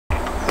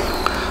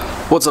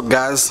What's up,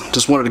 guys?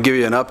 Just wanted to give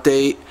you an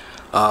update.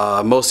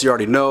 Most of you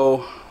already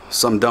know,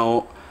 some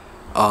don't.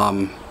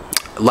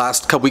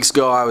 Last couple weeks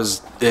ago I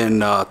was in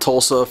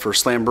Tulsa for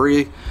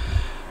slamboree,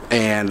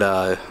 and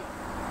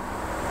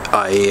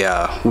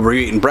we were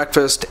eating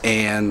breakfast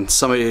and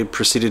somebody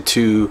proceeded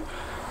to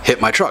hit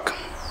my truck.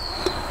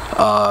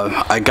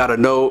 I got a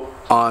note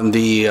on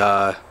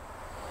the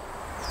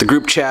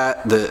group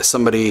chat that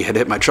somebody had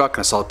hit my truck, and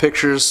I saw the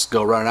pictures,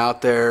 go running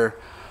out there.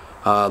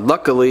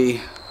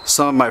 Luckily,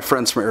 some of my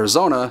friends from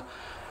Arizona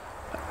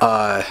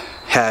saw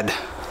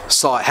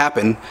it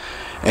happen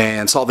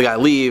and saw the guy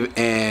leave,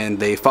 and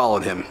they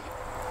followed him.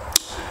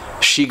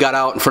 She got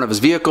out in front of his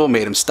vehicle,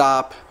 made him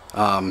stop,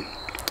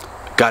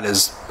 got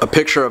a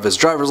picture of his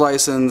driver's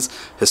license,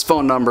 his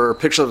phone number,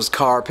 picture of his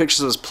car, pictures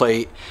of his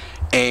plate,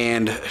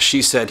 and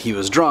she said he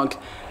was drunk,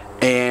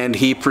 and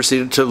he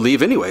proceeded to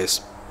leave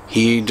anyways.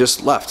 He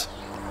just left.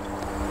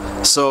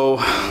 So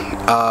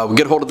we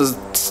get a hold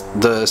of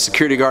the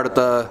security guard at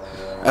the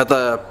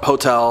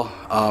hotel.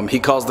 He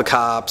calls the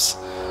cops.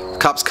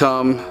 Cops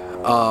come.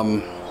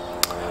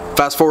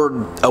 Fast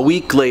forward a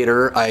week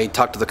later, I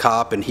talked to the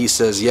cop, and he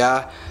says,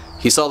 yeah,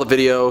 he saw the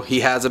video.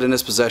 He has it in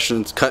his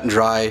possession. It's cut and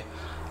dry.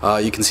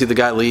 You can see the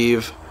guy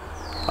leave.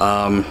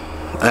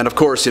 And of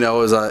course, you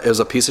know, it was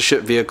a piece of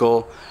shit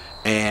vehicle,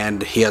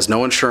 and he has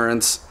no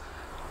insurance.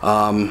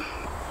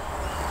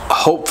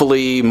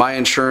 Hopefully, my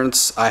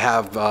insurance, I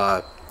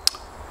have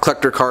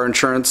collector car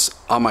insurance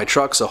on my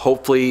truck, so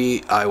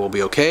hopefully I will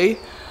be okay.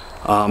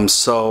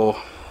 So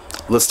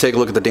let's take a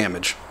look at the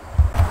damage.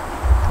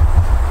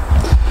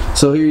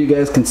 So here you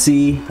guys can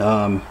see he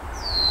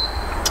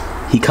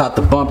caught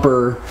the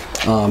bumper,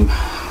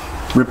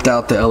 ripped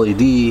out the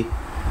LED.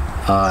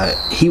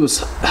 He was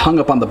hung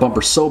up on the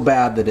bumper so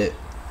bad that it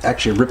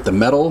actually ripped the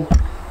metal,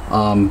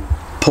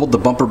 pulled the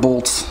bumper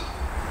bolts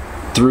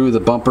through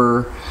the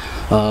bumper.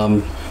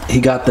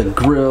 He got the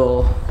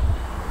grill,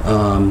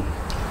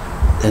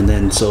 and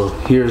then so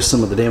here's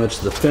some of the damage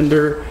to the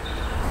fender.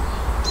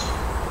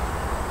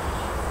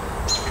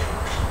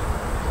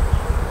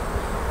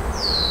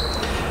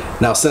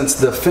 Now, since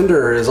the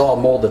fender is all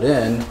molded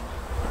in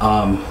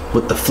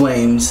with the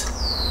flames,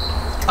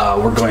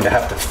 we're going to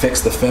have to fix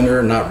the fender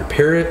and not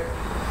repair it.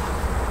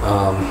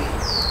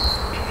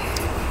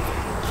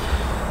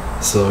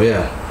 So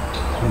yeah,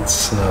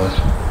 so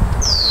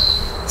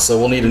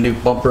we'll need a new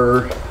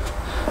bumper,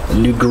 a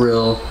new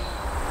grill,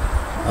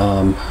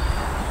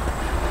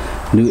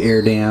 new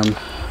air dam,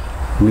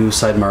 new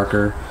side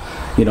marker.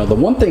 You know, the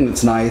one thing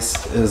that's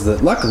nice is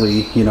that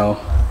luckily, you know,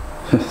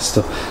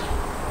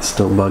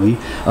 still buggy.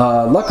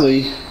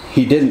 Luckily,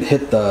 he didn't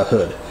hit the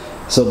hood,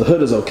 so the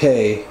hood is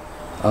okay.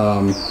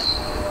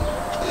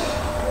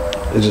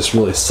 It just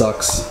really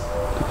sucks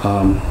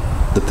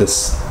that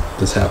this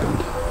happened.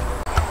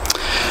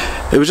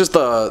 It was just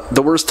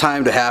the worst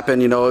time to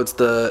happen. You know,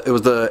 it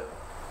was the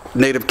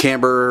Native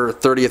Camber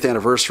 30th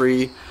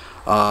anniversary.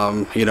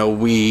 You know,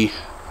 we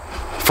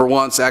for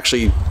once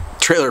actually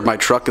trailered my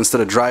truck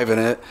instead of driving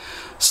it,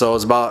 so it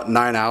was about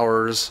 9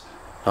 hours.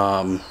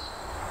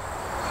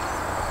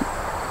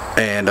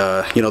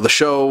 You know, the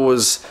show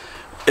was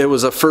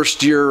a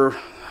first year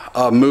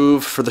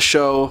move for the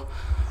show,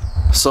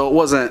 so it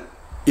wasn't,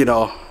 you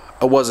know,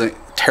 it wasn't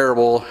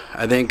terrible.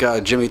 I think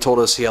Jimmy told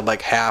us he had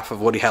like half of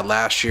what he had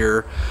last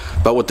year,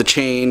 but with the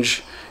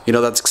change, you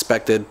know, that's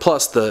expected.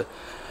 Plus it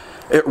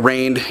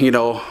rained, you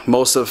know,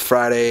 most of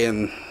Friday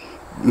and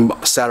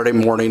Saturday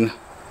morning.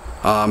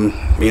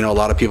 You know, a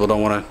lot of people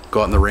don't want to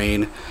go out in the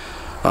rain.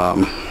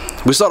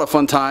 We still had a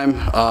fun time.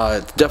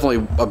 It's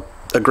definitely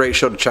a great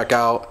show to check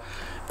out.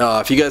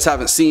 If you guys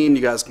haven't seen,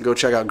 you guys can go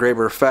check out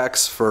Graber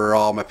Effects for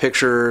all my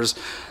pictures,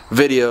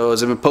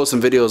 videos. I've been posting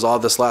videos all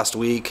this last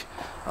week.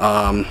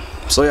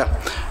 So yeah,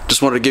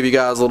 just wanted to give you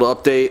guys a little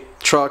update.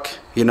 Truck,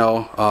 you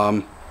know,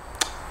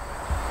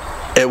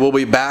 it will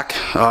be back.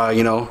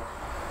 You know,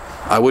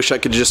 I wish I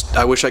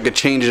could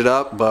change it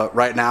up, but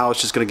right now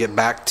it's just gonna get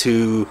back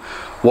to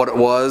what it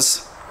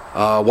was.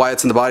 While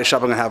it's in the body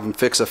shop, I'm gonna have them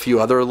fix a few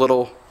other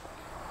little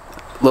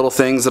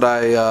things that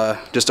I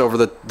just over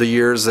the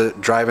years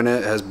that driving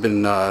it has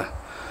been,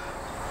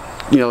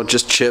 you know,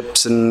 just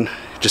chips and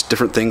just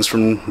different things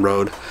from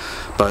road.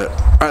 But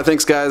all right,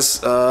 thanks guys.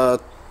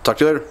 Talk to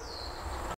you later.